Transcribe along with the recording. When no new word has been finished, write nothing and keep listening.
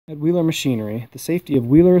At Wheeler Machinery, the safety of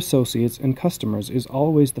Wheeler associates and customers is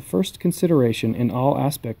always the first consideration in all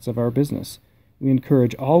aspects of our business. We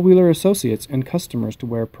encourage all Wheeler associates and customers to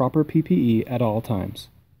wear proper PPE at all times.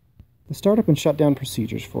 The startup and shutdown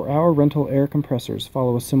procedures for our rental air compressors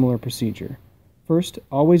follow a similar procedure. First,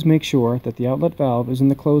 always make sure that the outlet valve is in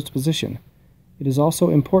the closed position. It is also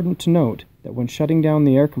important to note that when shutting down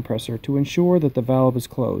the air compressor to ensure that the valve is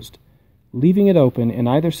closed. Leaving it open in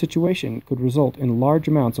either situation could result in large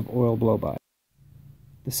amounts of oil blowby.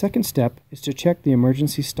 The second step is to check the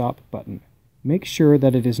emergency stop button. Make sure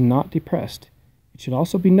that it is not depressed. It should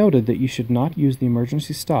also be noted that you should not use the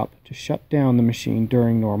emergency stop to shut down the machine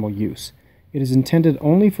during normal use. It is intended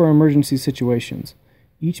only for emergency situations.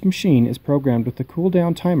 Each machine is programmed with a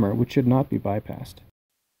cool-down timer which should not be bypassed.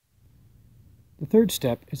 The third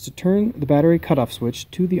step is to turn the battery cutoff switch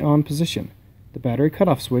to the on position. The battery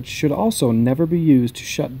cutoff switch should also never be used to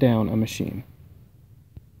shut down a machine.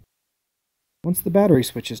 Once the battery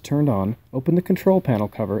switch is turned on, open the control panel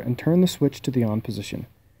cover and turn the switch to the on position.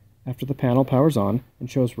 After the panel powers on and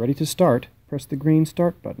shows ready to start, press the green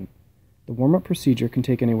start button. The warm-up procedure can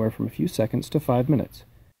take anywhere from a few seconds to 5 minutes.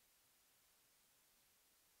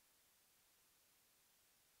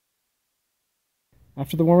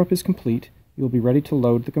 After the warm-up is complete, you will be ready to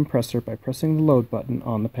load the compressor by pressing the load button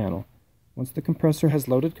on the panel. Once the compressor has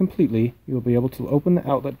loaded completely, you will be able to open the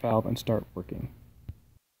outlet valve and start working.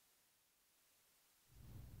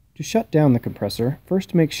 To shut down the compressor,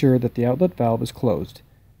 first make sure that the outlet valve is closed.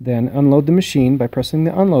 Then unload the machine by pressing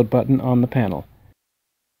the unload button on the panel.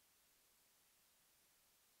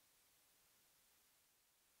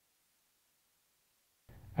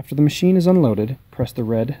 After the machine is unloaded, press the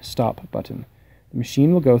red stop button. The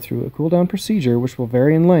machine will go through a cool-down procedure which will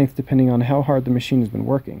vary in length depending on how hard the machine has been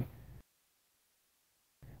working.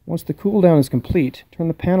 Once the cool-down is complete, turn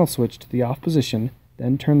the panel switch to the off position,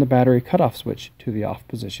 then turn the battery cutoff switch to the off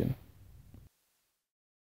position.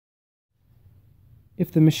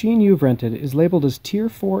 If the machine you've rented is labeled as Tier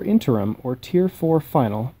 4 Interim or Tier 4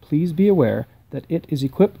 Final, please be aware that it is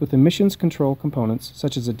equipped with emissions control components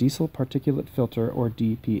such as a diesel particulate filter or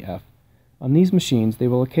DPF. On these machines, they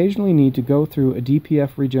will occasionally need to go through a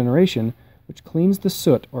DPF regeneration, which cleans the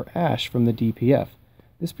soot or ash from the DPF.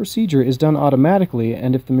 This procedure is done automatically,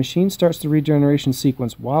 and if the machine starts the regeneration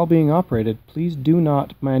sequence while being operated, please do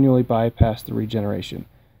not manually bypass the regeneration.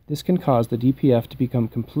 This can cause the DPF to become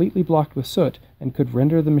completely blocked with soot and could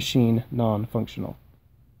render the machine non-functional.